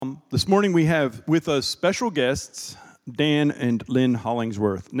This morning we have with us special guests, Dan and Lynn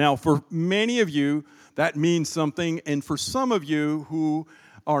Hollingsworth. Now, for many of you, that means something, and for some of you who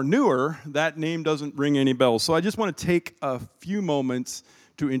are newer, that name doesn't ring any bells. So I just want to take a few moments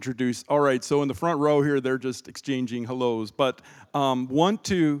to introduce. All right, so in the front row here, they're just exchanging hellos, but want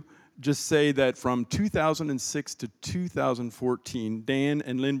to just say that from 2006 to 2014, Dan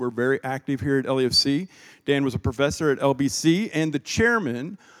and Lynn were very active here at LAFC. Dan was a professor at LBC and the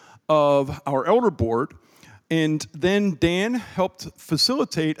chairman of our elder board. And then Dan helped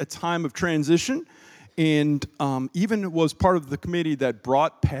facilitate a time of transition and even was part of the committee that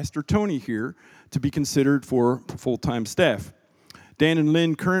brought Pastor Tony here to be considered for full-time staff. Dan and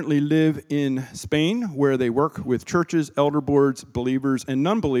Lynn currently live in Spain, where they work with churches, elder boards, believers, and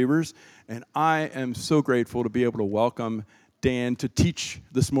non-believers. And I am so grateful to be able to welcome Dan to teach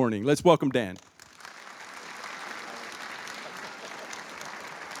this morning. Let's welcome Dan.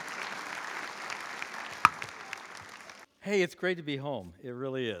 Hey, it's great to be home. It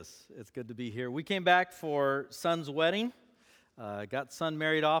really is. It's good to be here. We came back for Son's wedding. Got Son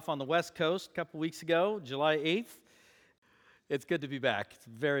married off on the West Coast a couple weeks ago, July 8th. It's good to be back. It's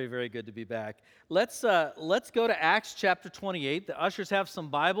very, very good to be back. Let's go to Acts chapter 28. The ushers have some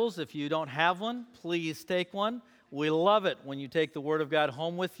Bibles. If you don't have one, please take one. We love it when you take the Word of God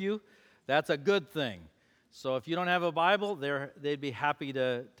home with you. That's a good thing. So if you don't have a Bible, they'd be happy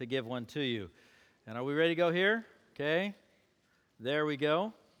to give one to you. And are we ready to go here? Okay. There we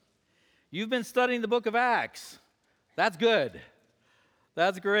go. You've been studying the book of Acts. That's good.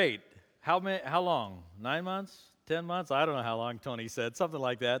 That's great. How long? 9 months? 10 months? I don't know how long Tony said, something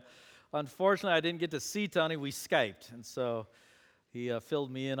like that. Unfortunately, I didn't get to see Tony. We Skyped, and so he filled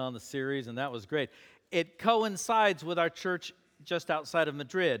me in on the series, and that was great. It coincides with our church just outside of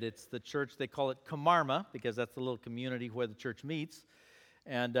Madrid. It's the church, they call it Camarma, because that's the little community where the church meets.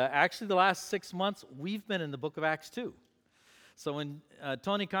 And actually, the last 6 months, we've been in the book of Acts too. So when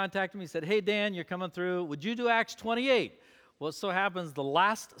Tony contacted me, he said, hey, Dan, you're coming through. Would you do Acts 28? Well, it so happens the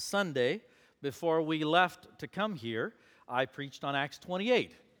last Sunday before we left to come here, I preached on Acts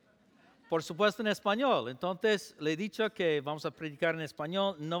 28. Por supuesto en español. Entonces, le he dicho que vamos a predicar en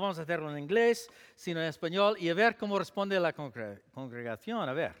español. No vamos a hacerlo en inglés, sino en español. Y a ver cómo responde la congregación.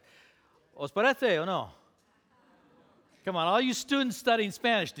 A ver. ¿Os parece o no? Come on, all you students studying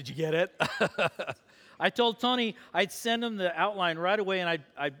Spanish, did you get it? I told Tony I'd send him the outline right away, and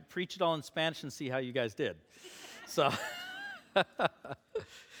I'd preach it all in Spanish and see how you guys did. So...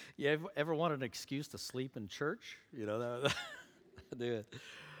 You ever wanted an excuse to sleep in church? You know, do it.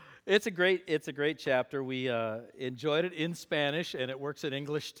 It's a great chapter. We enjoyed it in Spanish, and it works in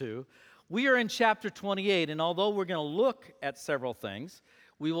English too. We are in chapter 28, and although we're going to look at several things,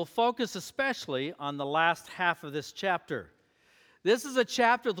 we will focus especially on the last half of this chapter. This is a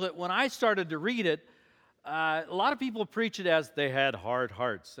chapter that when I started to read it, a lot of people preach it as they had hard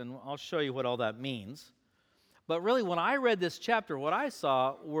hearts, and I'll show you what all that means. But really, when I read this chapter, what I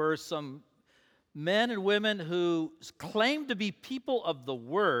saw were some men and women who claimed to be people of the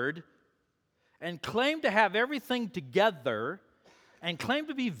Word and claimed to have everything together and claimed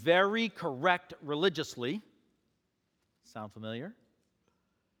to be very correct religiously. Sound familiar?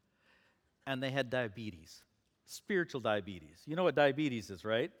 And they had diabetes, spiritual diabetes. You know what diabetes is,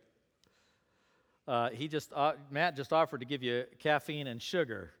 right? Matt just offered to give you caffeine and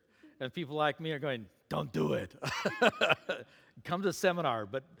sugar. And people like me are going, don't do it. Come to the seminar,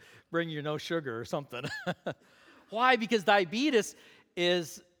 but bring your no sugar or something. Why? Because diabetes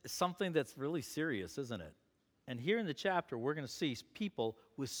is something that's really serious, isn't it? And here in the chapter, we're going to see people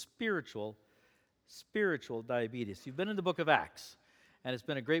with spiritual diabetes. You've been in the book of Acts, and it's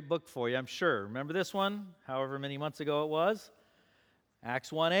been a great book for you, I'm sure. Remember this one, however many months ago it was?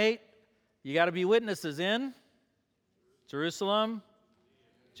 Acts 1:8. You got to be witnesses in Jerusalem,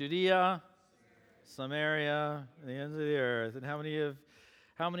 Judea, Samaria, the ends of the earth. And how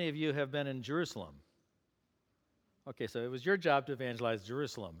many of you have been in Jerusalem? Okay, so it was your job to evangelize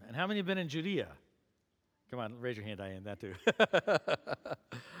Jerusalem. And how many have been in Judea? Come on, raise your hand, Diane, that too.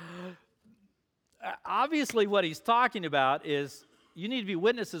 Obviously, what he's talking about is you need to be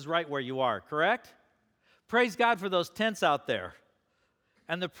witnesses right where you are, correct? Praise God for those tents out there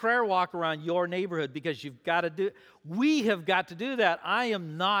and the prayer walk around your neighborhood, because we have got to do that. I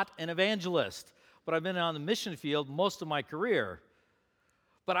am not an evangelist, but I've been on the mission field most of my career.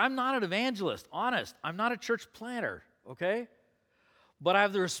 But I'm not an evangelist, honest. I'm not a church planter, okay? But I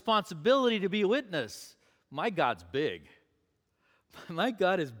have the responsibility to be a witness. My God's big. My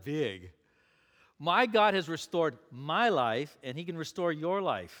God is big. My God has restored my life, and He can restore your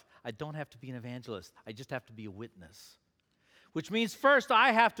life. I don't have to be an evangelist. I just have to be a witness. which means first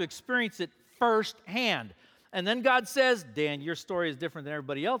I have to experience it firsthand. And then God says, Dan, your story is different than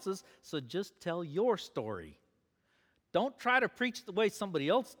everybody else's, so just tell your story. Don't try to preach the way somebody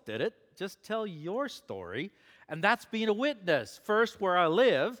else did it. Just tell your story, and that's being a witness. First, where I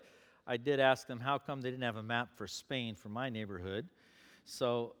live, I did ask them how come they didn't have a map for Spain for my neighborhood.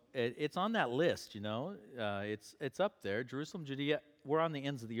 So it's on that list, you know. It's up there. Jerusalem, Judea, we're on the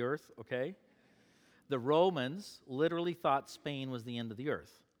ends of the earth, okay? The Romans literally thought Spain was the end of the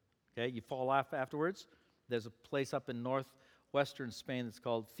earth, okay? You fall off afterwards. There's a place up in northwestern Spain that's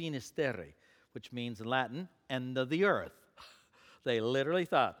called Finisterre, which means in Latin, end of the earth. They literally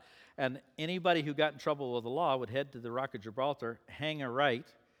thought. And anybody who got in trouble with the law would head to the Rock of Gibraltar, hang a right,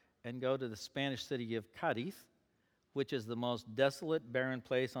 and go to the Spanish city of Cadiz, which is the most desolate, barren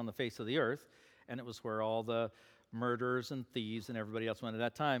place on the face of the earth. And it was where all the murderers and thieves and everybody else went at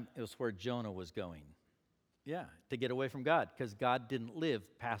that time. It was where Jonah was going. Yeah, to get away from God, because God didn't live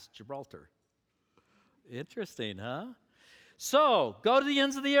past Gibraltar. Interesting, huh? So, go to the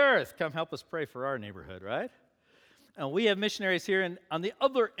ends of the earth. Come help us pray for our neighborhood, right? And we have missionaries here on the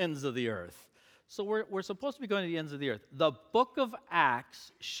other ends of the earth. So we're supposed to be going to the ends of the earth. The book of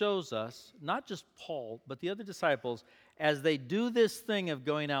Acts shows us, not just Paul, but the other disciples, as they do this thing of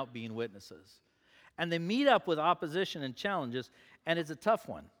going out being witnesses. And they meet up with opposition and challenges, and it's a tough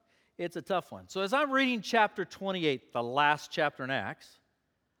one. It's a tough one. So as I'm reading chapter 28, the last chapter in Acts,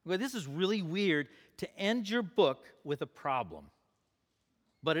 well, this is really weird to end your book with a problem.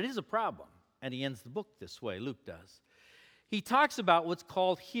 But it is a problem, and he ends the book this way, Luke does. He talks about what's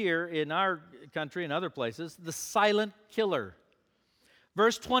called here in our country and other places, the silent killer.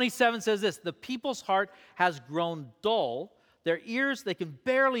 Verse 27 says this, the people's heart has grown dull, their ears they can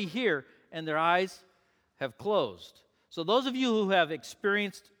barely hear, and their eyes have closed. So those of you who have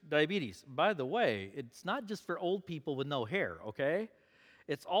experienced diabetes, by the way, it's not just for old people with no hair, okay?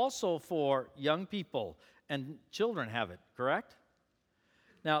 It's also for young people, and children have it, correct?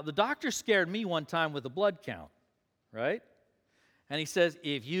 Now, the doctor scared me one time with a blood count, right? And he says,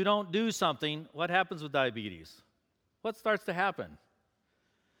 if you don't do something, what happens with diabetes? What starts to happen?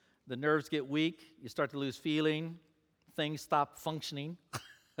 The nerves get weak, you start to lose feeling, things stop functioning,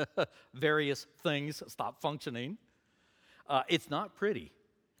 various things stop functioning. It's not pretty.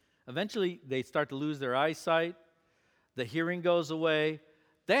 Eventually, they start to lose their eyesight, the hearing goes away.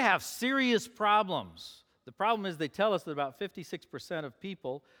 They have serious problems. The problem is they tell us that about 56% of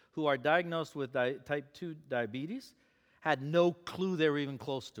people who are diagnosed with type 2 diabetes had no clue they were even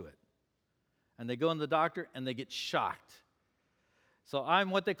close to it. And they go in the doctor and they get shocked. So I'm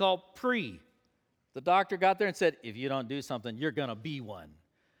what they call pre. The doctor got there and said, if you don't do something, you're going to be one.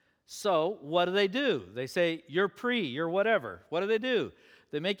 So what do? They say, you're pre, you're whatever. What do?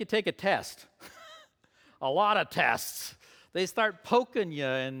 They make you take a test. A lot of tests. They start poking you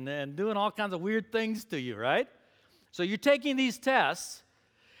and doing all kinds of weird things to you, right? So you're taking these tests,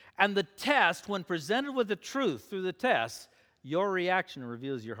 and the test, when presented with the truth through the test, your reaction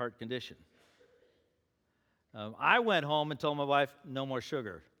reveals your heart condition. I went home and told my wife, no more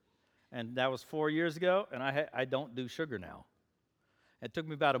sugar. And that was 4 years ago, and I don't do sugar now. It took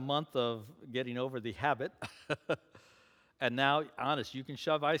me about a month of getting over the habit. And now, honest, you can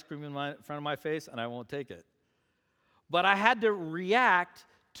shove ice cream in front of my face, and I won't take it. But I had to react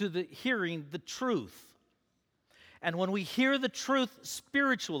to hearing the truth. And when we hear the truth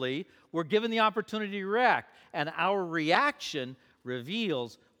spiritually, we're given the opportunity to react. And our reaction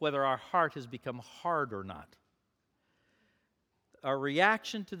reveals whether our heart has become hard or not. Our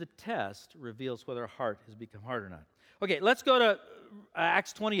reaction to the test reveals whether our heart has become hard or not. Okay, let's go to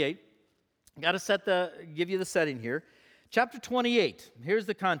Acts 28. Got to give you the setting here. Chapter 28, here's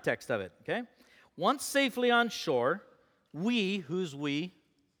the context of it, okay? Once safely on shore, who's we?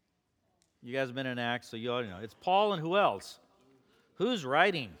 You guys have been in Acts, so you already know. It's Paul and who else? Who's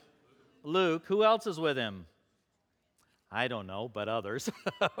writing? Luke. Who else is with him? I don't know, but others.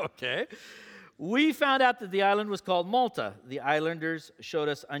 Okay. We found out that the island was called Malta. The islanders showed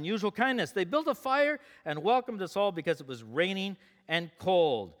us unusual kindness. They built a fire and welcomed us all because it was raining and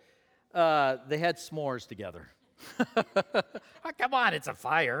cold. They had s'mores together. Oh, come on, it's a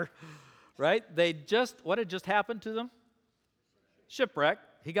fire, right? What had just happened to them? Shipwreck.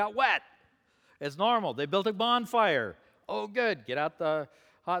 He got wet. It's normal. They built a bonfire. Oh, good. Get out the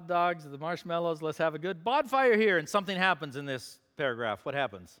hot dogs, the marshmallows. Let's have a good bonfire here. And something happens in this paragraph. What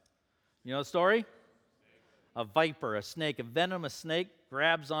happens? You know the story? A viper, a snake, a venomous snake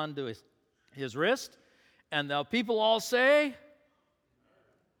grabs onto his wrist. And the people all say,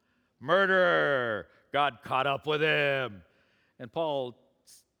 murder. God caught up with him. And Paul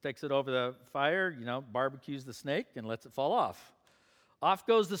takes it over the fire, barbecues the snake and lets it fall off. Off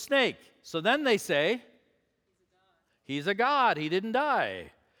goes the snake. So then they say, he's a god. He didn't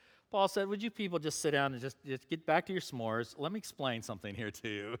die. Paul said, would you people just sit down and just get back to your s'mores? Let me explain something here to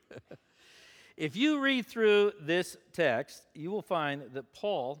you. If you read through this text, you will find that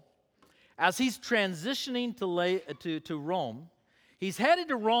Paul, as he's transitioning to Rome, he's headed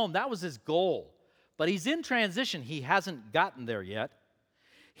to Rome. That was his goal. But he's in transition. He hasn't gotten there yet.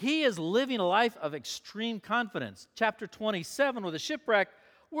 He is living a life of extreme confidence. Chapter 27 with a shipwreck,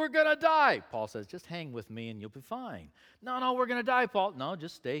 we're going to die. Paul says, just hang with me and you'll be fine. No, we're going to die, Paul. No,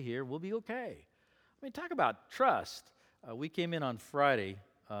 just stay here. We'll be okay. I mean, talk about trust. We came in on Friday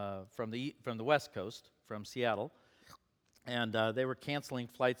from the West Coast, from Seattle, and they were canceling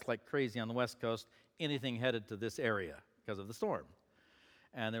flights like crazy on the West Coast, anything headed to this area because of the storm.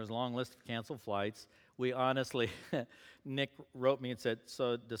 And there was a long list of canceled flights. We honestly, Nick wrote me and said,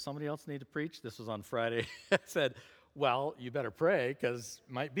 so does somebody else need to preach? This was on Friday. I said, well, you better pray because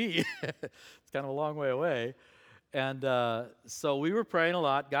it might be. It's kind of a long way away. And so we were praying a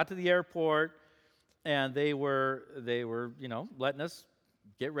lot, got to the airport, and they were letting us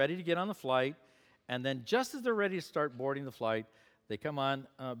get ready to get on the flight. And then just as they're ready to start boarding the flight, they come on,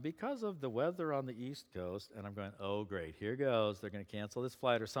 because of the weather on the East Coast, and I'm going, oh, great, here goes. They're going to cancel this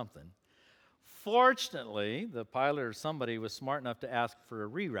flight or something. Fortunately, the pilot or somebody was smart enough to ask for a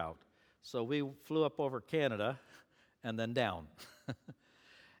reroute. So we flew up over Canada and then down.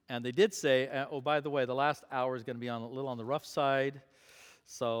 And they did say, oh, by the way, the last hour is going to be a little on the rough side.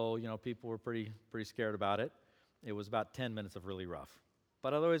 So, people were pretty scared about it. It was about 10 minutes of really rough.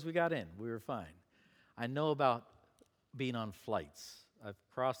 But otherwise, we got in. We were fine. I know about being on flights. I've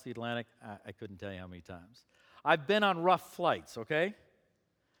crossed the Atlantic, I couldn't tell you how many times. I've been on rough flights, okay?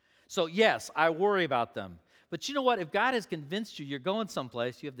 So yes, I worry about them. But you know what? If God has convinced you you're going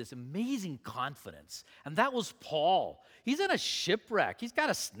someplace, you have this amazing confidence. And that was Paul. He's in a shipwreck. He's got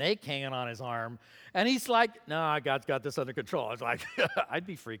a snake hanging on his arm. And he's like, no, God's got this under control. I was like, I'd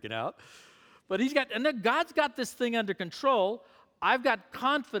be freaking out. But God's got this thing under control. I've got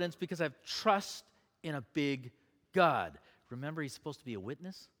confidence because I have trust in a big God. Remember, he's supposed to be a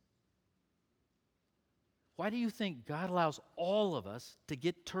witness? Why do you think God allows all of us to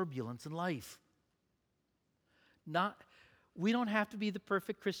get turbulence in life? We don't have to be the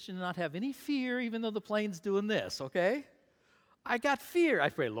perfect Christian and not have any fear, even though the plane's doing this, okay? I got fear. I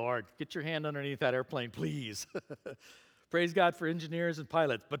pray, Lord, get your hand underneath that airplane, please. Praise God for engineers and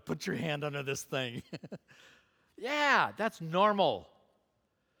pilots, but put your hand under this thing. Yeah, that's normal.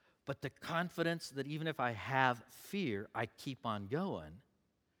 But the confidence that even if I have fear, I keep on going,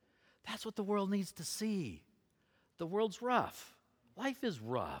 that's what the world needs to see. The world's rough. Life is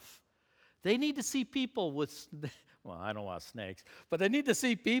rough. They need to see people with, well, I don't want snakes, but they need to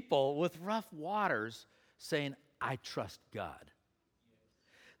see people with rough waters saying, I trust God.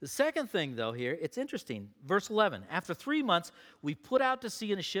 The second thing, though, here, it's interesting. Verse 11, after 3 months, we put out to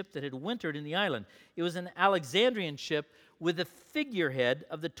sea in a ship that had wintered in the island. It was an Alexandrian ship with the figurehead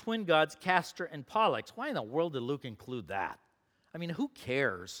of the twin gods Castor and Pollux. Why in the world did Luke include that? I mean, who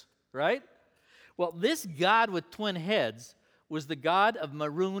cares, right? Well, this god with twin heads was the god of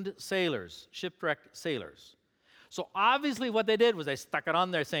marooned sailors, shipwrecked sailors. So obviously what they did was they stuck it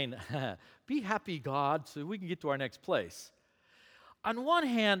on there saying, be happy, God, so we can get to our next place. On one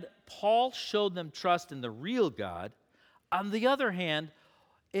hand, Paul showed them trust in the real God. On the other hand,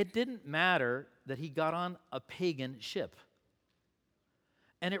 it didn't matter that he got on a pagan ship.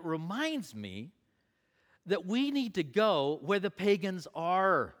 And it reminds me that we need to go where the pagans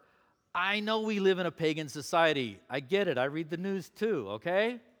are. I know we live in a pagan society. I get it. I read the news too,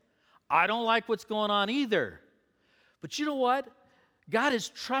 okay? I don't like what's going on either. But you know what? God has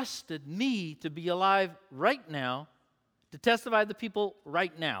trusted me to be alive right now to testify to the people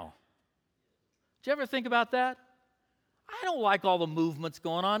right now. Did you ever think about that? I don't like all the movements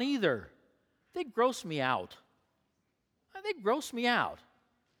going on either. They gross me out. They gross me out.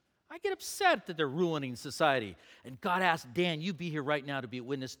 I get upset that they're ruining society. And God asked Dan, you be here right now to be a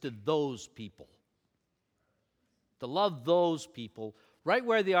witness to those people. To love those people right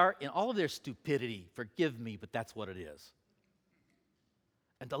where they are in all of their stupidity. Forgive me, but that's what it is.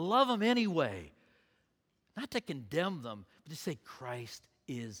 And to love them anyway. Not to condemn them, but to say Christ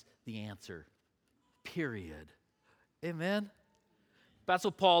is the answer. Period. Amen? That's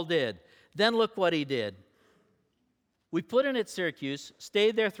what Paul did. Then look what he did. We put in at Syracuse,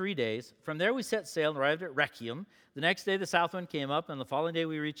 stayed there 3 days. From there we set sail and arrived at Rhegium. The next day the south wind came up, and the following day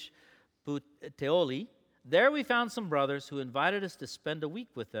we reached Puteoli. There we found some brothers who invited us to spend a week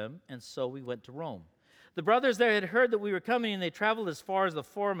with them, and so we went to Rome. The brothers there had heard that we were coming, and they traveled as far as the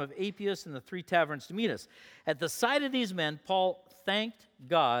Forum of Appius and the 3 taverns to meet us. At the sight of these men, Paul thanked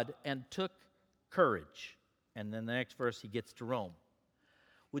God and took courage. And then the next verse, he gets to Rome.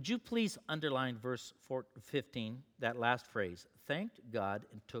 Would you please underline verse 15, that last phrase, thanked God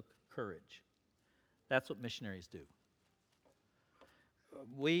and took courage. That's what missionaries do.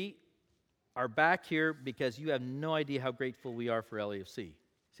 We are back here because you have no idea how grateful we are for LAFC. You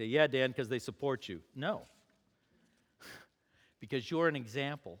say, yeah, Dan, because they support you. No. Because you're an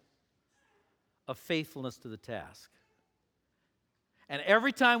example of faithfulness to the task. And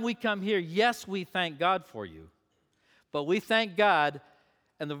every time we come here, yes, we thank God for you. But we thank God,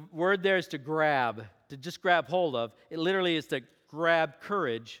 and the word there is to grab, to just grab hold of. It literally is to grab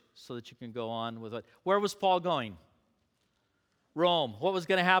courage so that you can go on with it. Where was Paul going? Rome. What was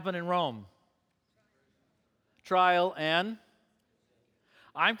going to happen in Rome? Trial and?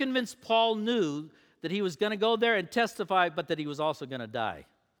 I'm convinced Paul knew that he was going to go there and testify, but that he was also going to die.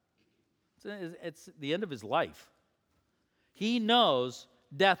 It's the end of his life. He knows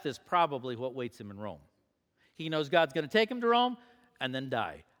death is probably what waits him in Rome. He knows God's going to take him to Rome and then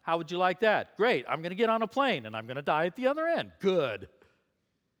die. How would you like that? Great, I'm going to get on a plane and I'm going to die at the other end. Good.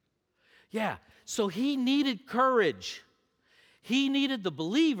 Yeah, so he needed courage. He needed the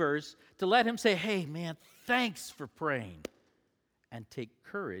believers to let him say, hey, man, thanks for praying, and take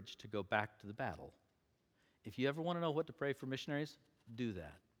courage to go back to the battle. If you ever want to know what to pray for missionaries, do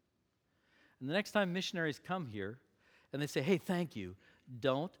that. And the next time missionaries come here and they say, hey, thank you,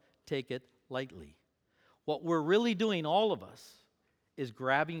 don't take it lightly. What we're really doing, all of us, is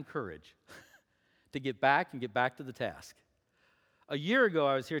grabbing courage to get back to the task. A year ago,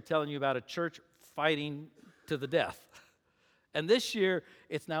 I was here telling you about a church fighting to the death. And this year,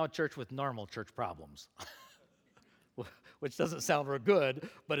 it's now a church with normal church problems, which doesn't sound real good,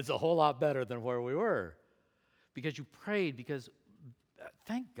 but it's a whole lot better than where we were. Because you prayed, because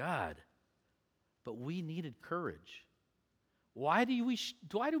thank God, but we needed courage. Why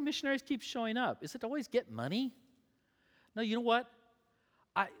do missionaries keep showing up? Is it to always get money? No, you know what?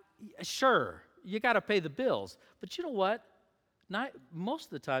 Sure, you got to pay the bills, but you know what? Most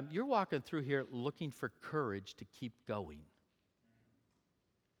of the time, you're walking through here looking for courage to keep going.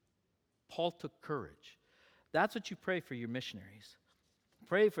 Paul took courage. That's what you pray for your missionaries.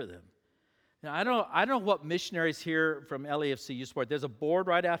 Pray for them. Now, I don't know what missionaries here from LAFC you support. There's a board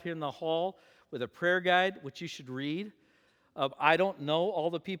right out here in the hall with a prayer guide, which you should read. I don't know all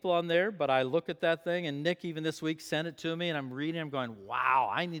the people on there, but I look at that thing, and Nick even this week sent it to me, and I'm reading, I'm going, wow,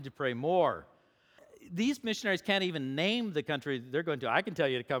 I need to pray more. These missionaries can't even name the country they're going to. I can tell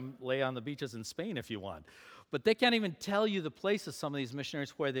you to come lay on the beaches in Spain if you want. But they can't even tell you the places some of these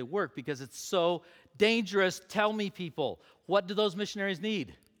missionaries where they work because it's so dangerous. Tell me, people, what do those missionaries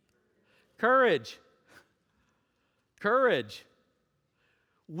need? Courage. Courage.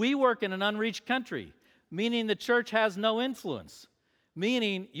 We work in an unreached country, meaning the church has no influence.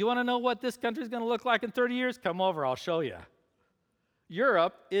 Meaning, you want to know what this country is going to look like in 30 years? Come over, I'll show you.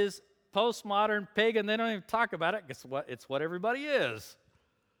 Europe is postmodern, pagan. They don't even talk about it. Guess what? It's what everybody is.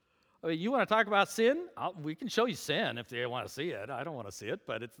 I mean, you want to talk about sin? We can show you sin if they want to see it. I don't want to see it,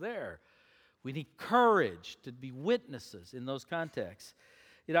 but it's there. We need courage to be witnesses in those contexts.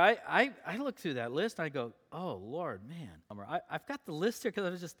 You know, I look through that list, and I go, oh, Lord, man. I've got the list here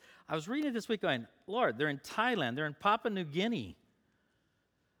because I was reading it this week going, Lord, they're in Thailand. They're in Papua New Guinea.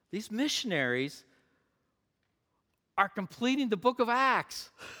 These missionaries are completing the book of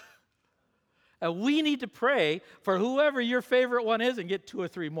Acts. And we need to pray for whoever your favorite one is and get 2 or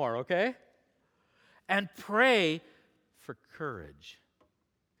 3 more, okay? And pray for courage,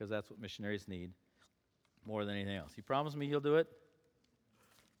 because that's what missionaries need more than anything else. You promise me you'll do it?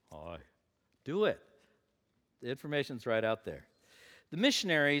 Oh, do it. The information's right out there. The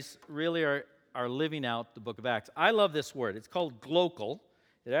missionaries really are living out the book of Acts. I love this word. It's called global.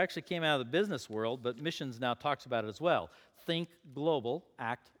 It actually came out of the business world, but missions now talks about it as well. Think global,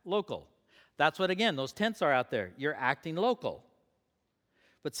 act local. That's what, again, those tense are out there. You're acting local.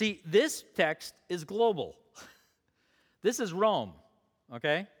 But see, this text is global. This is Rome,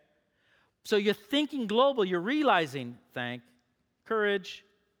 okay? So you're thinking global. You're realizing, thank, courage,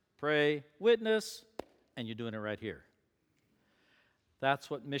 pray, witness, and you're doing it right here.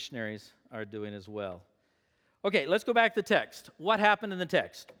 That's what missionaries are doing as well. Okay, let's go back to the text. What happened in the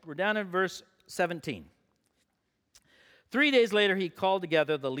text? We're down in verse 17. 3 days later, he called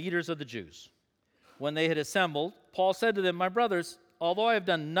together the leaders of the Jews. When they had assembled, Paul said to them, my brothers, although I have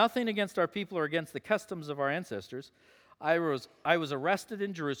done nothing against our people or against the customs of our ancestors, I was arrested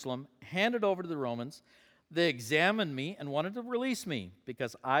in Jerusalem, handed over to the Romans. They examined me and wanted to release me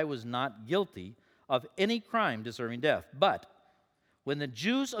because I was not guilty of any crime deserving death. But when the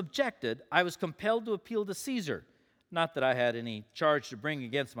Jews objected, I was compelled to appeal to Caesar, not that I had any charge to bring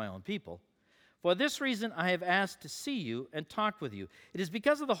against my own people. For this reason I have asked to see you and talk with you. It is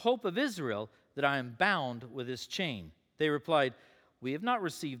because of the hope of Israel that I am bound with this chain." They replied, "We have not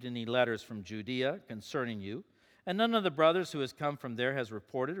received any letters from Judea concerning you, and none of the brothers who has come from there has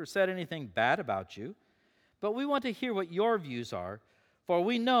reported or said anything bad about you. But we want to hear what your views are, for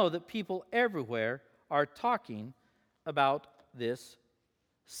we know that people everywhere are talking about this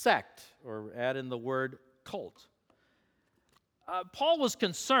sect," or add in the word cult. Paul was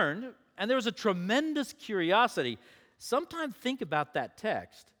concerned, and there was a tremendous curiosity. Sometimes think about that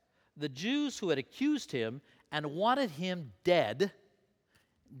text. The Jews who had accused him and wanted him dead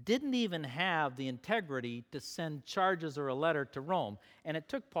didn't even have the integrity to send charges or a letter to Rome, and it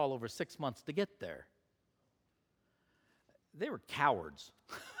took Paul over 6 months to get there. They were cowards.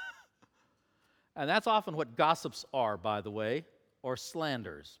 And that's often what gossips are, by the way, or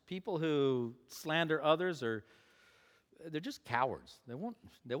slanders. People who slander others they're just cowards.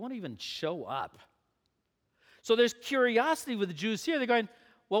 They won't even show up. So there's curiosity with the Jews here. They're going,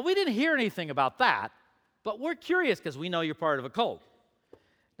 "Well, we didn't hear anything about that, but we're curious because we know you're part of a cult."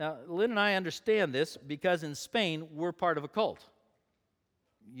 Now, Lynn and I understand this because in Spain, we're part of a cult.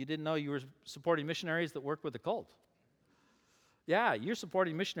 You didn't know you were supporting missionaries that work with a cult? Yeah, you're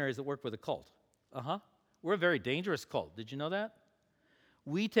supporting missionaries that work with a cult. We're a very dangerous cult. Did you know that?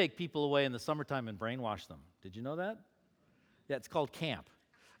 We take people away in the summertime and brainwash them. Did you know that? Yeah, it's called camp.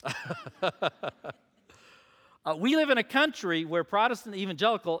 We live in a country where Protestant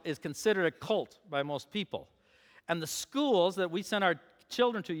evangelical is considered a cult by most people. And the schools that we sent our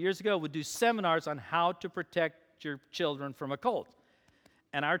children to years ago would do seminars on how to protect your children from a cult.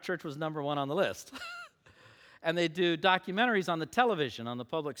 And our church was number one on the list. And they do documentaries on the television, on the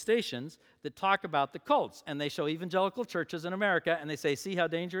public stations, that talk about the cults. And they show evangelical churches in America, and they say, "See how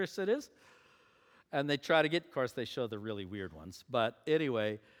dangerous it is?" And they try to get, of course, they show the really weird ones. But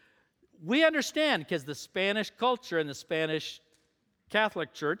anyway, we understand because the Spanish culture and the Spanish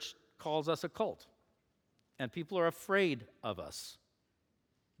Catholic Church calls us a cult. And people are afraid of us.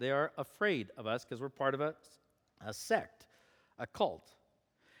 They are afraid of us because we're part of a sect, a cult.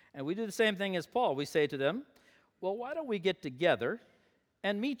 And we do the same thing as Paul. We say to them, "Well, why don't we get together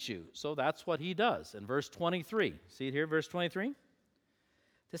and meet you?" So that's what he does in verse 23. See it here, verse 23?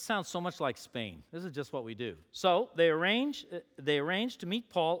 This sounds so much like Spain. This is just what we do. So they arranged to meet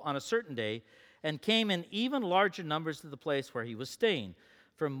Paul on a certain day and came in even larger numbers to the place where he was staying.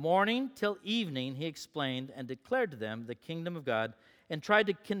 From morning till evening he explained and declared to them the kingdom of God and tried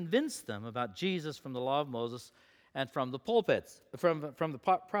to convince them about Jesus from the law of Moses and from the pulpits, from the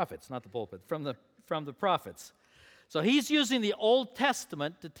prophets, not the pulpit, from the prophets. So he's using the Old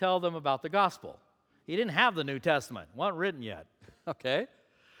Testament to tell them about the gospel. He didn't have the New Testament. It wasn't written yet. Okay?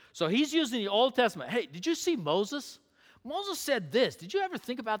 So he's using the Old Testament. Hey, did you see Moses? Moses said this. Did you ever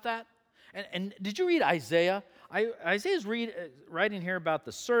think about that? And did you read Isaiah? Isaiah's writing here about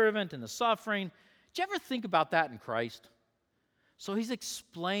the servant and the suffering. Did you ever think about that in Christ? So he's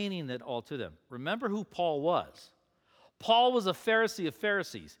explaining it all to them. Remember who Paul was. Paul was a Pharisee of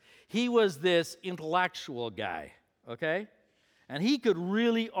Pharisees. He was this intellectual guy, okay? And he could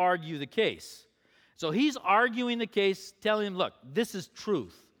really argue the case. So he's arguing the case, telling him, look, this is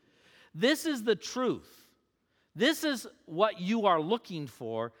truth. This is the truth. This is what you are looking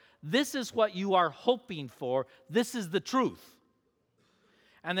for. This is what you are hoping for. This is the truth.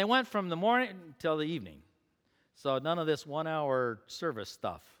 And they went from the morning till the evening. So none of this 1 hour service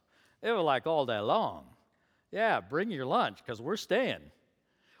stuff. They were like all day long. Yeah, bring your lunch because we're staying.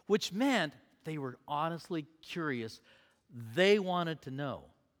 Which meant they were honestly curious. They wanted to know.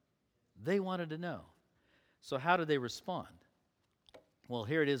 They wanted to know. So how did they respond? Well,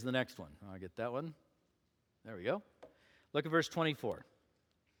 here it is, the next one. I'll get that one. There we go. Look at verse 24.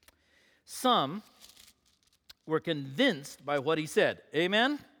 Some were convinced by what he said.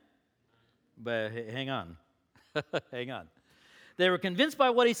 Amen? But hang on. Hang on. They were convinced by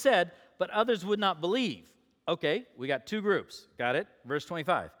what he said, but others would not believe. Okay, we got two groups. Got it? Verse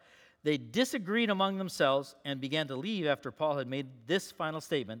 25. They disagreed among themselves and began to leave after Paul had made this final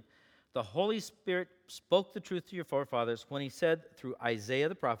statement. The Holy Spirit spoke the truth to your forefathers when he said through Isaiah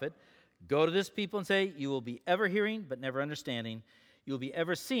the prophet, go to this people and say, you will be ever hearing but never understanding. You will be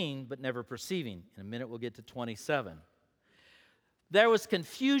ever seeing but never perceiving. In a minute we'll get to 27. There was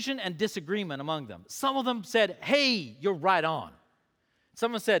confusion and disagreement among them. Some of them said, hey, you're right on.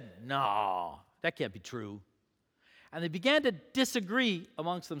 Someone said, no, that can't be true. And they began to disagree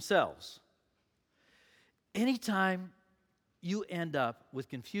amongst themselves. Anytime you end up with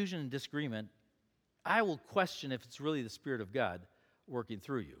confusion and disagreement, I will question if it's really the Spirit of God working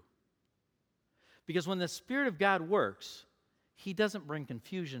through you. Because when the Spirit of God works, He doesn't bring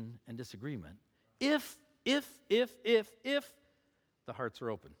confusion and disagreement if the hearts are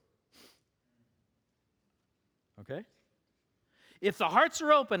open. Okay? If the hearts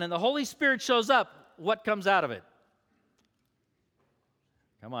are open and the Holy Spirit shows up, what comes out of it?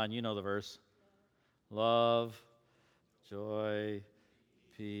 Come on, you know the verse. Love, joy,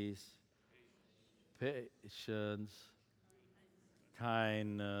 peace, patience,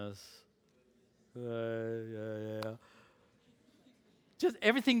 kindness. Just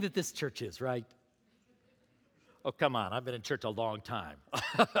everything that this church is, right? Oh, come on, I've been in church a long time.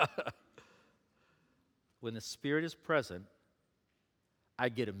 When the Spirit is present, I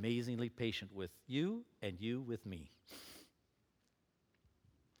get amazingly patient with you and you with me.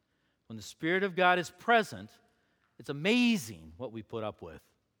 When the Spirit of God is present, it's amazing what we put up with.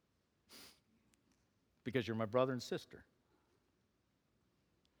 Because you're my brother and sister.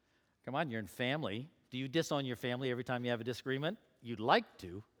 Come on, you're in family. Do you disown your family every time you have a disagreement? You'd like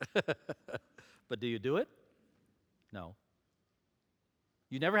to. But do you do it? No.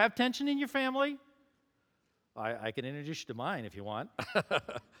 You never have tension in your family? I can introduce you to mine if you want.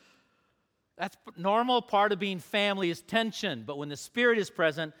 That's normal part of being family is tension. But when the Spirit is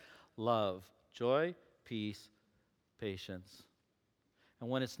present, love, joy, peace, patience. And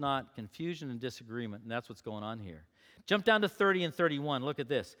when it's not, confusion and disagreement. And that's what's going on here. Jump down to 30 and 31. Look at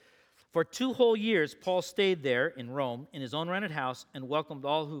this. For 2 whole years, Paul stayed there in Rome in his own rented house and welcomed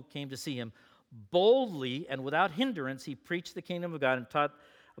all who came to see him. Boldly and without hindrance, he preached the kingdom of God and taught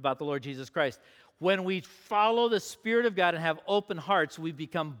about the Lord Jesus Christ. When we follow the Spirit of God and have open hearts, we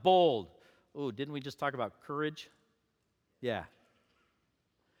become bold. Oh, didn't we just talk about courage? Yeah.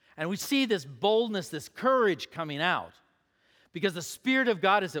 And we see this boldness, this courage coming out because the Spirit of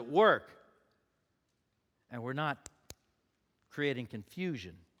God is at work. And we're not creating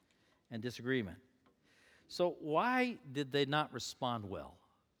confusion and disagreement. So why did they not respond well?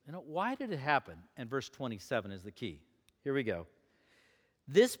 Why did it happen? And verse 27 is the key. Here we go.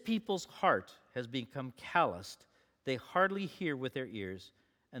 This people's heart has become calloused. They hardly hear with their ears,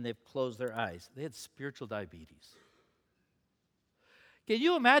 and they've closed their eyes. They had spiritual diabetes. Can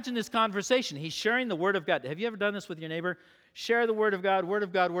you imagine this conversation? He's sharing the Word of God. Have you ever done this with your neighbor? Share the Word of God, Word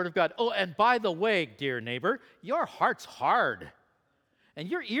of God, Word of God. Oh, and by the way, dear neighbor, your heart's hard, and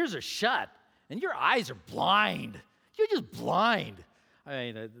your ears are shut, and your eyes are blind. You're just blind.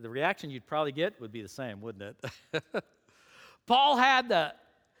 I mean, the reaction you'd probably get would be the same, wouldn't it? Paul had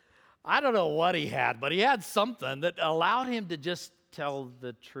I don't know what he had, but he had something that allowed him to just tell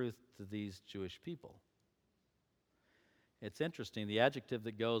the truth to these Jewish people. It's interesting. The adjective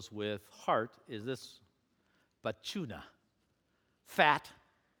that goes with heart is this, bachuna. Fat,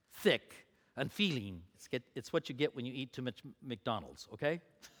 thick, unfeeling. It's what you get when you eat too much McDonald's, okay?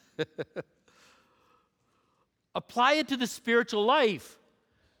 Apply it to the spiritual life.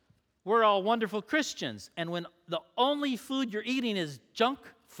 We're all wonderful Christians. And when the only food you're eating is junk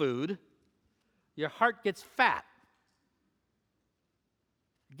food, your heart gets fat.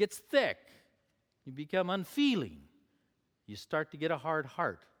 It gets thick. You become unfeeling. You start to get a hard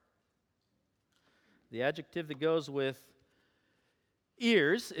heart. The adjective that goes with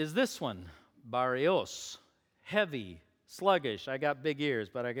ears is this one, barios, heavy, sluggish. I got big ears,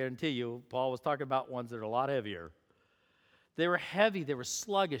 but I guarantee you, Paul was talking about ones that are a lot heavier. They were heavy. They were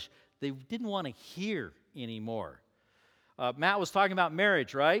sluggish. They didn't want to hear anymore. Matt was talking about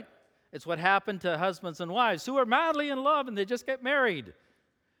marriage, right? It's what happened to husbands and wives who are madly in love and they just get married.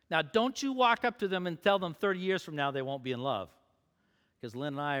 Now, don't you walk up to them and tell them 30 years from now they won't be in love. Because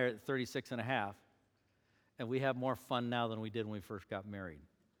Lynn and I are at 36 and a half, and we have more fun now than we did when we first got married.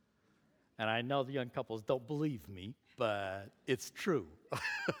 And I know the young couples don't believe me, but it's true.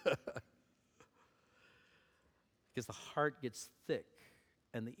 Because the heart gets thick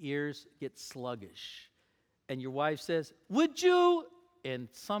and the ears get sluggish. And your wife says, would you? And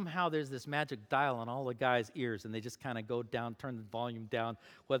somehow there's this magic dial on all the guys' ears, and they just kind of go down, turn the volume down,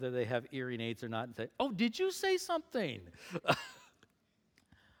 whether they have hearing aids or not, and say, oh, did you say something?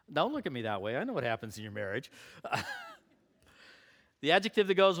 Don't look at me that way. I know what happens in your marriage. The adjective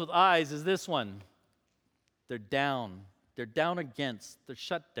that goes with eyes is this one. They're down. They're down against. They're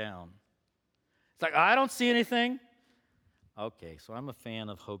shut down. It's like, I don't see anything. Okay, so I'm a fan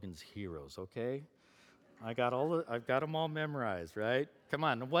of Hogan's Heroes, okay? I've got them all memorized, right? Come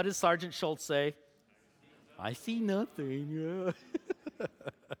on, what does Sergeant Schultz say? I see nothing.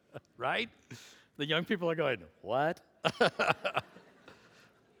 Right? The young people are going, what?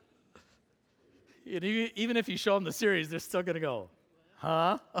 Even if you show them the series, they're still going to go,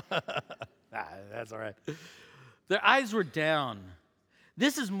 huh? That's all right. Their eyes were down.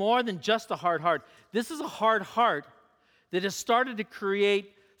 This is more than just a hard heart. This is a hard heart that has started to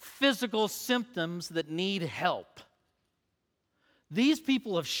create physical symptoms that need help. These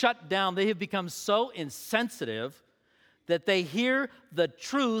people have shut down. They have become so insensitive that they hear the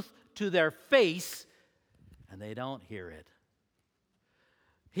truth to their face and they don't hear it.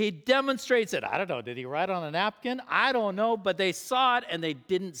 He demonstrates it. I don't know. Did he write on a napkin? I don't know. But they saw it and they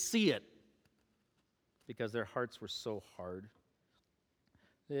didn't see it because their hearts were so hard.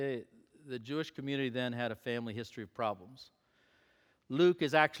 The Jewish community then had a family history of problems. Luke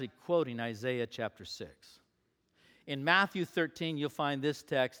is actually quoting Isaiah chapter 6. In Matthew 13, you'll find this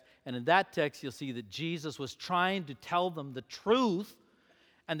text, and in that text, you'll see that Jesus was trying to tell them the truth,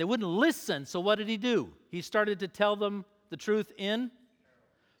 and they wouldn't listen, so what did he do? He started to tell them the truth in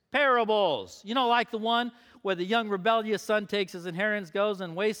parables. You know, like the one where the young rebellious son takes his inheritance, goes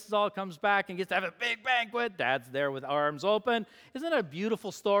and wastes it all, comes back and gets to have a big banquet. Dad's there with arms open. Isn't that a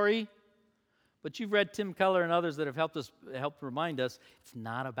beautiful story? But you've read Tim Keller and others that have helped remind us, it's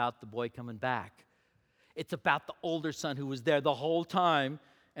not about the boy coming back. It's about the older son who was there the whole time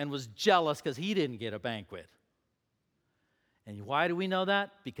and was jealous because he didn't get a banquet. And why do we know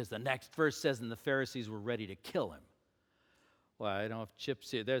that? Because the next verse says, and the Pharisees were ready to kill him. Well, I don't know if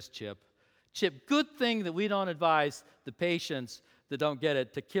Chip's here. There's Chip. Chip, good thing that we don't advise the patients that don't get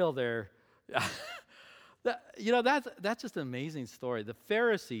it to kill their... That's just an amazing story. The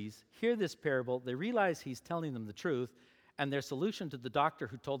Pharisees hear this parable. They realize he's telling them the truth, and their solution to the doctor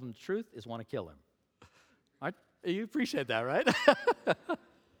who told them the truth is want to kill him. You appreciate that, right?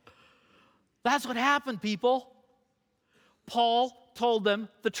 That's what happened, people. Paul told them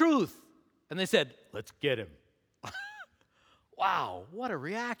the truth, and they said, let's get him. Wow, what a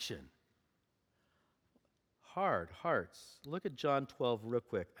reaction. Hard hearts. Look at John 12 real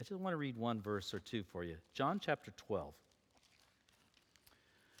quick. I just want to read one verse or two for you. John chapter 12.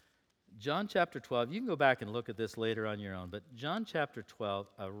 John chapter 12. You can go back and look at this later on your own, but John chapter 12,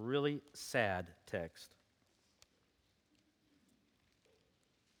 a really sad text.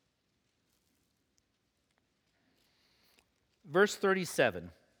 Verse 37.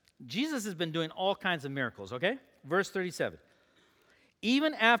 Jesus has been doing all kinds of miracles, okay? Verse 37.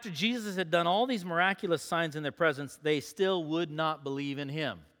 Even after Jesus had done all these miraculous signs in their presence, they still would not believe in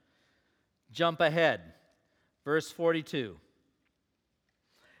him. Jump ahead. Verse 42.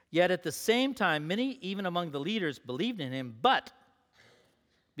 Yet at the same time, many, even among the leaders, believed in him, but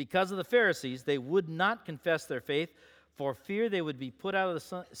because of the Pharisees, they would not confess their faith for fear they would be put out of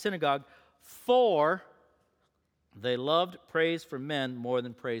the synagogue, for they loved praise from men more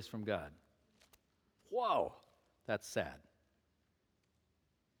than praise from God. Whoa, that's sad.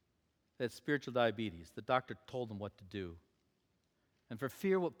 That's spiritual diabetes. The doctor told them what to do. And for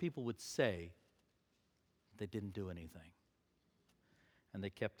fear what people would say, they didn't do anything. And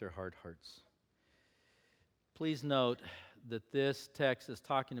they kept their hard hearts. Please note that this text is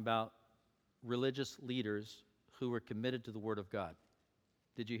talking about religious leaders who were committed to the Word of God.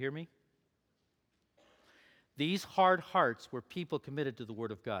 Did you hear me? These hard hearts were people committed to the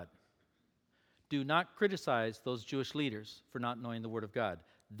Word of God. Do not criticize those Jewish leaders for not knowing the Word of God.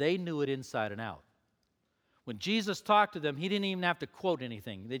 They knew it inside and out. When Jesus talked to them, he didn't even have to quote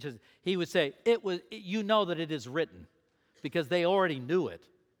anything. He would say, you know that it is written, because they already knew it.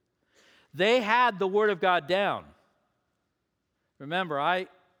 They had the Word of God down. Remember, I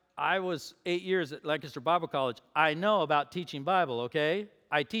was 8 years at Lancaster Bible College. I know about teaching Bible, okay?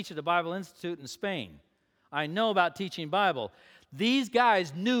 I teach at the Bible Institute in Spain. I know about teaching Bible. These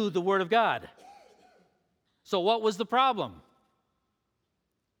guys knew the Word of God. So what was the problem?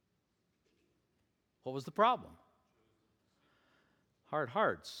 What was the problem? Hard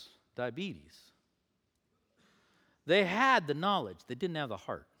hearts, diabetes. They had the knowledge. They didn't have the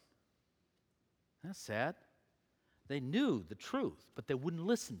heart. That's sad. They knew the truth, but they wouldn't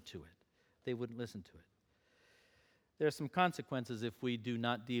listen to it. They wouldn't listen to it. There are some consequences if we do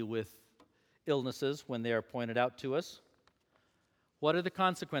not deal with illnesses when they are pointed out to us. What are the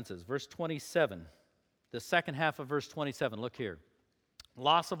consequences? Verse 27, the second half of verse 27. Look here.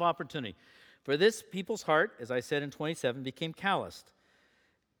 Loss of opportunity. For this people's heart, as I said in 27, became calloused.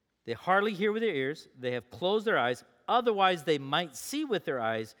 They hardly hear with their ears. They have closed their eyes. Otherwise, they might see with their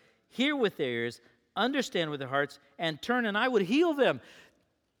eyes, hear with their ears, understand with their hearts, and turn, and I would heal them.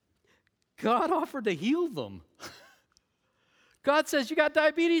 God offered to heal them. God says, you got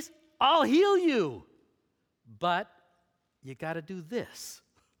diabetes? I'll heal you. But you got to do this.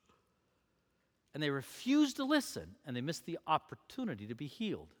 And they refused to listen, and they missed the opportunity to be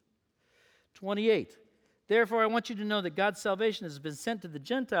healed. 28, Therefore, I want you to know that God's salvation has been sent to the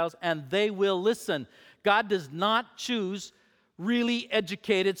Gentiles, and they will listen. God does not choose really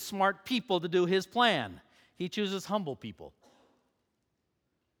educated, smart people to do his plan. He chooses humble people.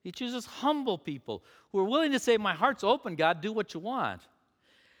 He chooses humble people who are willing to say, my heart's open, God, do what you want.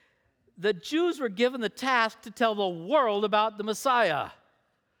 The Jews were given the task to tell the world about the Messiah.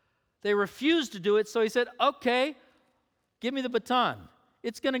 They refused to do it, so he said, okay, give me the baton.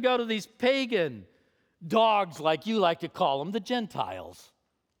 It's going to go to these pagan dogs, like you like to call them, the Gentiles,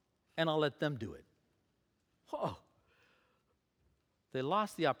 and I'll let them do it. Oh, they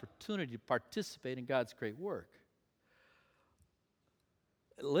lost the opportunity to participate in God's great work.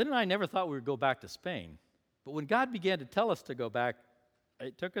 Lynn and I never thought we would go back to Spain, but when God began to tell us to go back,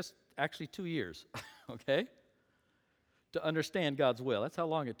 it took us actually 2 years, okay, to understand God's will. That's how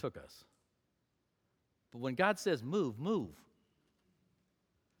long it took us. But when God says move, move.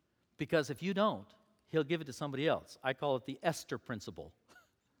 Because if you don't, he'll give it to somebody else. I call it the Esther principle.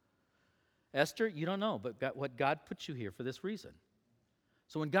 Esther, you don't know, but what God put you here for this reason.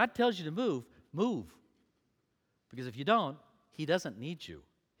 So when God tells you to move, move. Because if you don't, he doesn't need you.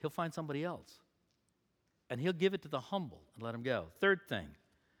 He'll find somebody else. And he'll give it to the humble and let them go. Third thing,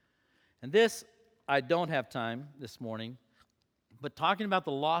 and this, I don't have time this morning, but talking about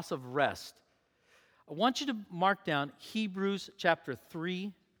the loss of rest, I want you to mark down Hebrews chapter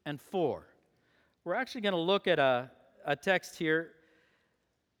 3 and 4. We're actually going to look at a text here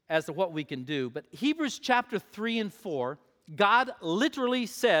as to what we can do. But Hebrews chapter 3 and 4, God literally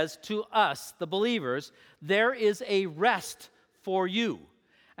says to us, the believers, there is a rest for you.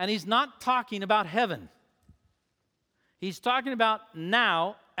 And he's not talking about heaven. He's talking about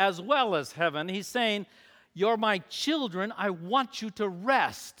now as well as heaven. He's saying, you're my children, I want you to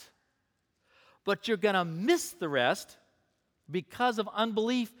rest. But you're going to miss the rest because of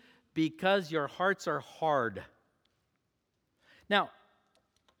unbelief, because your hearts are hard. Now,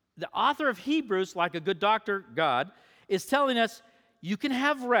 the author of Hebrews, like a good doctor, God, is telling us you can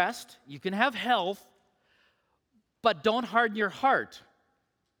have rest, you can have health, but don't harden your heart.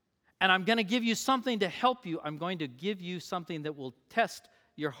 And I'm going to give you something to help you. I'm going to give you something that will test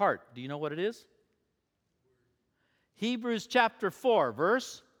your heart. Do you know what it is? Hebrews chapter 4,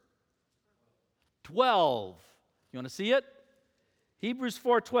 verse 12. You want to see it? Hebrews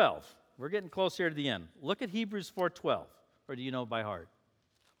 4:12. We're getting close here to the end. Look at Hebrews 4:12. Or do you know by heart?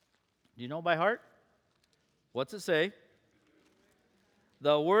 Do you know by heart? What's it say?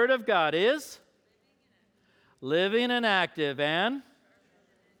 The Word of God is living and active, and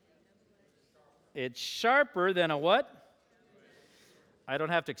it's sharper than a what? I don't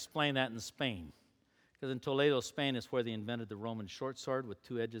have to explain that in Spain. Because in Toledo, Spain is where they invented the Roman short sword with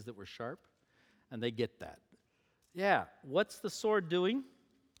two edges that were sharp. And they get that. Yeah, what's the sword doing?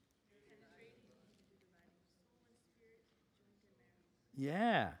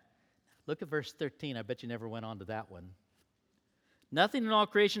 Yeah. Look at verse 13. I bet you never went on to that one. Nothing in all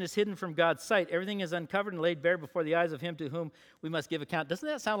creation is hidden from God's sight. Everything is uncovered and laid bare before the eyes of him to whom we must give account. Doesn't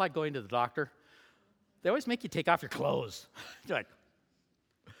that sound like going to the doctor? They always make you take off your clothes. You're like,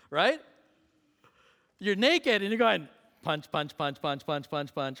 right? You're naked and you're going, punch, punch, punch, punch, punch,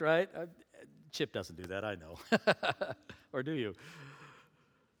 punch, punch, right? Chip doesn't do that, I know. Or do you?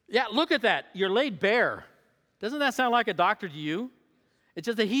 Yeah, look at that. You're laid bare. Doesn't that sound like a doctor to you? It's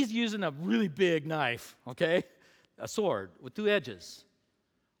just that he's using a really big knife, okay? A sword with two edges.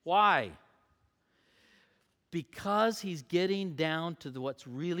 Why? Because he's getting down to what's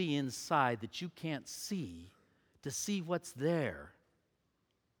really inside that you can't see, to see what's there,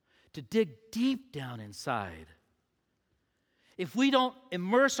 to dig deep down inside. If we don't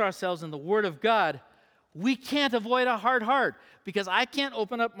immerse ourselves in the Word of God, we can't avoid a hard heart, because I can't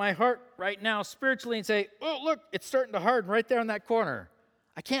open up my heart right now spiritually and say, oh, look, it's starting to harden right there in that corner.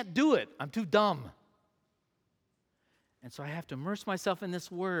 I can't do it. I'm too dumb. And so I have to immerse myself in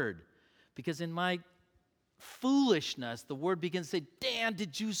this Word, because in my foolishness, the Word begins to say, Dan,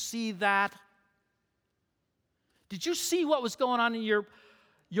 did you see that? Did you see what was going on in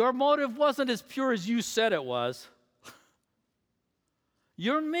your motive wasn't as pure as you said it was.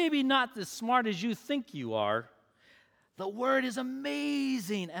 You're maybe not as smart as you think you are. The Word is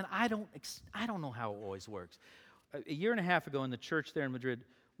amazing, and I don't know how it always works. A year and a half ago in the church there in Madrid,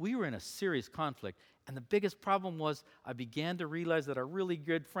 we were in a serious conflict, and the biggest problem was I began to realize that our really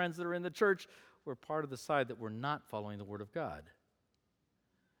good friends that are in the church were part of the side that were not following the Word of God.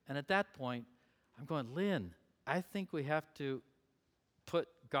 And at that point, I'm going, Lynn, I think we have to put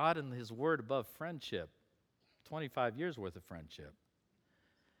God and His Word above friendship. 25 years worth of friendship.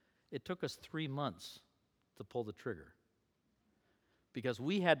 It took us 3 months to pull the trigger. because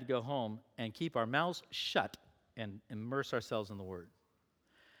we had to go home and keep our mouths shut and immerse ourselves in the Word.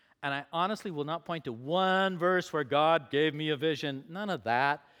 And I honestly will not point to one verse where God gave me a vision. None of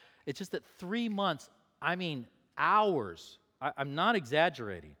that. It's just that 3 months, I mean hours. I'm not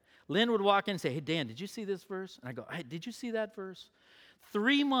exaggerating. Lynn would walk in and say, hey, Dan, did you see this verse? And I go, hey, did you see that verse?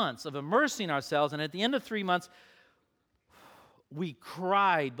 3 months of immersing ourselves, and at the end of 3 months, we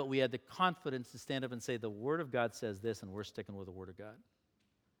cried, but we had the confidence to stand up and say, the Word of God says this, and we're sticking with the Word of God.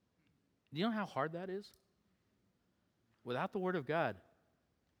 Do you know how hard that is? Without the Word of God,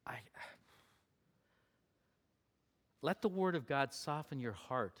 let the Word of God soften your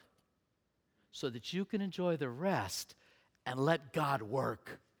heart so that you can enjoy the rest and let God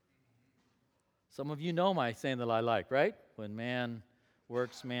work. Some of you know my saying that I like, right? When man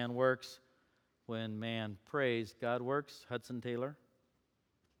works, man works. When man prays, God works. Hudson Taylor.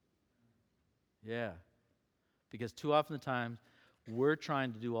 Yeah. Because too often the time, we're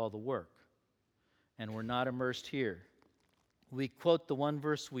trying to do all the work, and we're not immersed here. We quote the one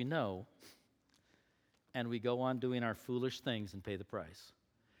verse we know, and we go on doing our foolish things and pay the price.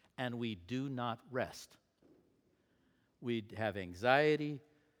 And we do not rest. We have anxiety,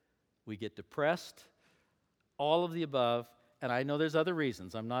 we get depressed, all of the above, and I know there's other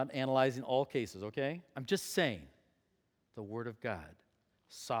reasons. I'm not analyzing all cases, okay? I'm just saying the Word of God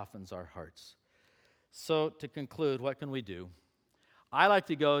softens our hearts. So to conclude, what can we do? I like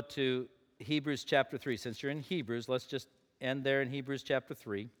to go to Hebrews chapter 3. Since you're in Hebrews, let's just end there in Hebrews chapter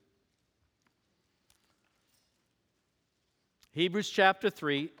 3. Hebrews chapter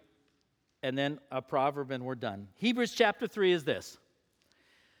 3, and then a proverb, and we're done. Hebrews chapter 3 is this.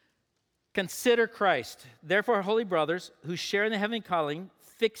 Consider Christ. Therefore, holy brothers, who share in the heavenly calling,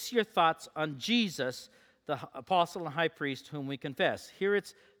 fix your thoughts on Jesus, the apostle and high priest, whom we confess. Here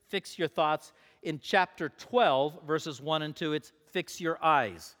it's fix your thoughts. In chapter 12, verses 1 and 2, it's fix your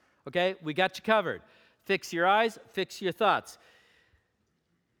eyes. Okay? We got you covered. Fix your eyes, fix your thoughts.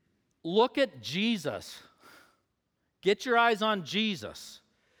 Look at Jesus. Get your eyes on Jesus.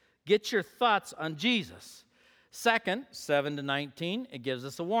 Get your thoughts on Jesus. Second, 7 to 19, it gives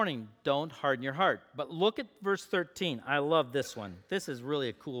us a warning. Don't harden your heart. But look at verse 13. I love this one. This is really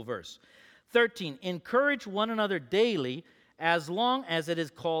a cool verse. 13, encourage one another daily as long as it is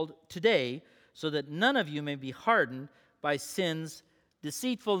called today, so that none of you may be hardened by sin's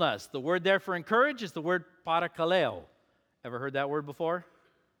deceitfulness. The word there for encourage is the word parakaleo. Ever heard that word before?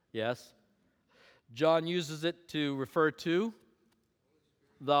 Yes. John uses it to refer to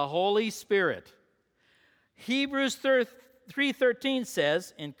the Holy Spirit. Hebrews 3:13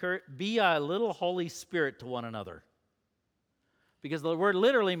 says, be a little Holy Spirit to one another. Because the word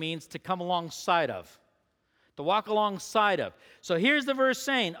literally means to come alongside of, to walk alongside of. So here's the verse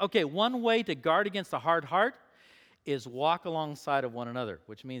saying, okay, one way to guard against a hard heart is walk alongside of one another,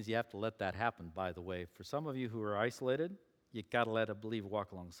 which means you have to let that happen, by the way. For some of you who are isolated, you got to let a believer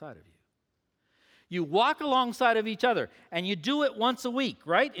walk alongside of you. You walk alongside of each other, and you do it once a week,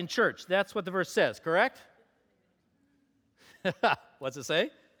 right? In church. That's what the verse says, correct? What's it say?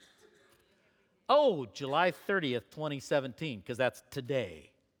 Oh, July 30th, 2017, because that's today.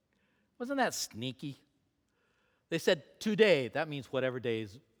 Wasn't that sneaky? They said today. That means whatever day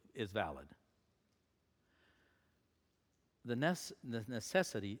is valid. The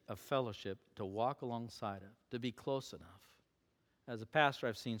necessity of fellowship, to walk alongside of, to be close enough. As a pastor,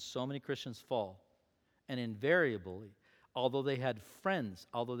 I've seen so many Christians fall. And invariably, although they had friends,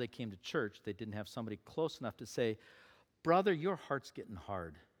 although they came to church, they didn't have somebody close enough to say, brother, your heart's getting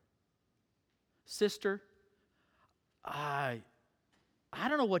hard. Sister, I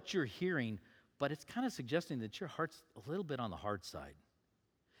don't know what you're hearing, but it's kind of suggesting that your heart's a little bit on the hard side.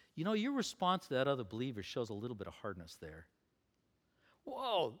 You know, your response to that other believer shows a little bit of hardness there.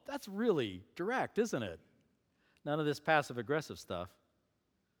 Whoa, that's really direct, isn't it? None of this passive-aggressive stuff.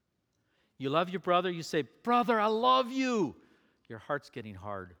 You love your brother, you say, brother, I love you. Your heart's getting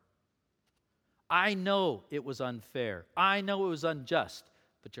hard. I know it was unfair. I know it was unjust,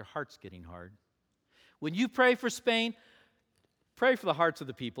 but your heart's getting hard. When you pray for Spain, pray for the hearts of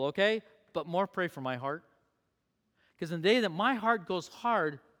the people, okay? But more pray for my heart. Because in the day that my heart goes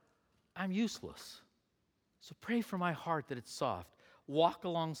hard, I'm useless. So pray for my heart that it's soft. Walk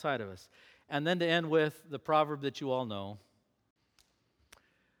alongside of us. And then to end with the proverb that you all know.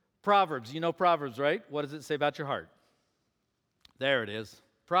 Proverbs, you know Proverbs, right? What does it say about your heart? There it is.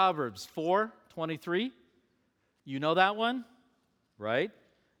 Proverbs 4:23. You know that one, right?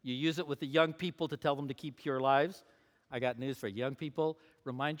 You use it with the young people to tell them to keep pure lives. I got news for young people.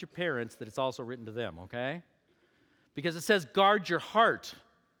 Remind your parents that it's also written to them, okay? Because it says guard your heart.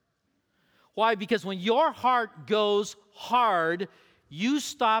 Why? Because when your heart goes hard, you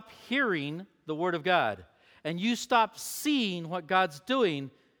stop hearing the Word of God, and you stop seeing what God's doing,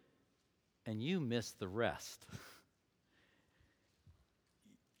 and you miss the rest.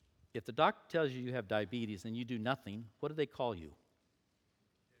 If the doctor tells you you have diabetes and you do nothing, what do they call you?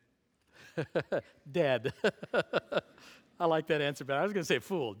 Dead. I like that answer better. I was going to say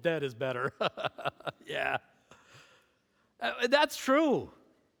fool. Dead is better. Yeah. That's true.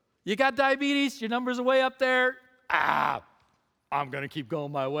 You got diabetes, your numbers are way up there. I'm going to keep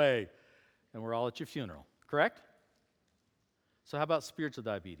going my way. And we're all at your funeral, correct? So how about spiritual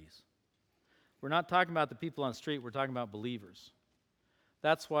diabetes? We're not talking about the people on the street, we're talking about believers.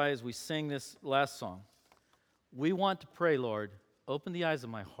 That's why as we sing this last song, we want to pray, Lord, open the eyes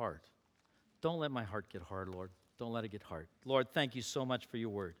of my heart. Don't let my heart get hard, Lord. Don't let it get hard. Lord, thank you so much for your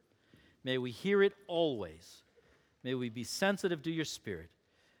word. May we hear it always. May we be sensitive to your spirit.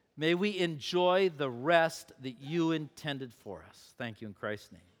 May we enjoy the rest that you intended for us. Thank you in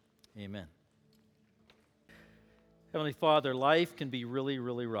Christ's name. Amen. Heavenly Father, life can be really,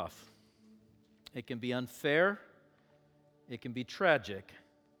 really rough. It can be unfair. It can be tragic.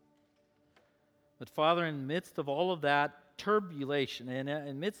 But Father, in the midst of all of that turbulation, and in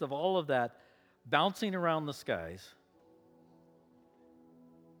the midst of all of that bouncing around the skies,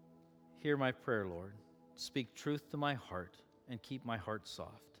 hear my prayer, Lord. Speak truth to my heart and keep my heart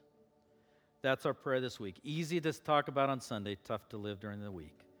soft. That's our prayer this week. Easy to talk about on Sunday, tough to live during the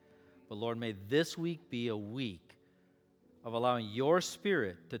week. But Lord, may this week be a week of allowing your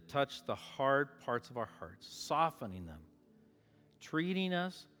Spirit to touch the hard parts of our hearts, softening them, treating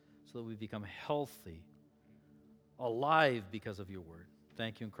us so that we become healthy, alive because of your word.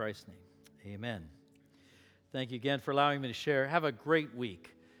 Thank you in Christ's name. Amen. Thank you again for allowing me to share. Have a great week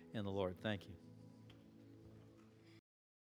in the Lord. Thank you.